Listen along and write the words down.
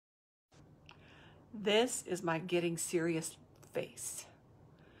This is my getting serious face.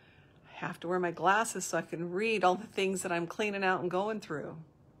 I have to wear my glasses so I can read all the things that I'm cleaning out and going through.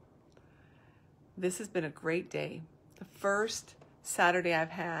 This has been a great day. The first Saturday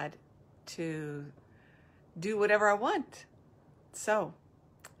I've had to do whatever I want. So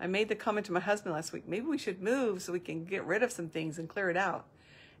I made the comment to my husband last week, maybe we should move so we can get rid of some things and clear it out.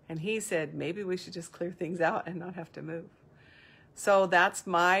 And he said, maybe we should just clear things out and not have to move. So that's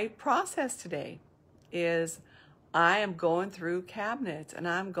my process today, is I am going through cabinets and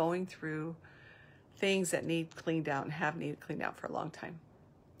I'm going through things that need cleaned out and have needed cleaned out for a long time.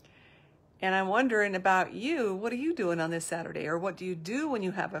 And I'm wondering about you, what are you doing on this Saturday? Or what do you do when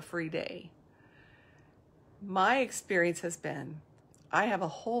you have a free day? My experience has been, I have a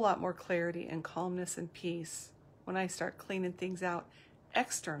whole lot more clarity and calmness and peace when I start cleaning things out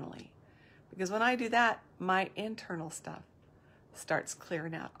externally. Because when I do that, my internal stuff starts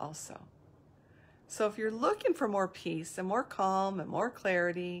clearing out also. So if you're looking for more peace and more calm and more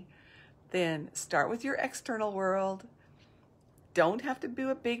clarity, then start with your external world. Don't have to do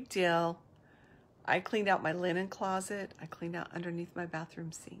a big deal. I cleaned out my linen closet. I cleaned out underneath my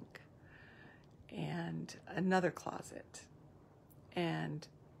bathroom sink and another closet. And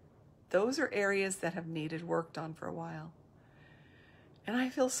those are areas that have needed worked on for a while. And I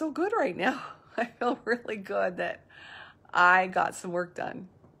feel so good right now. I feel really good that I got some work done,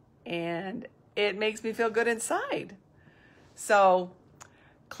 and it makes me feel good inside. So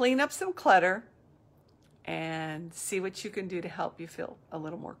clean up some clutter and see what you can do to help you feel a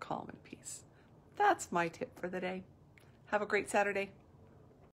little more calm and peace. That's my tip for the day. Have a great Saturday.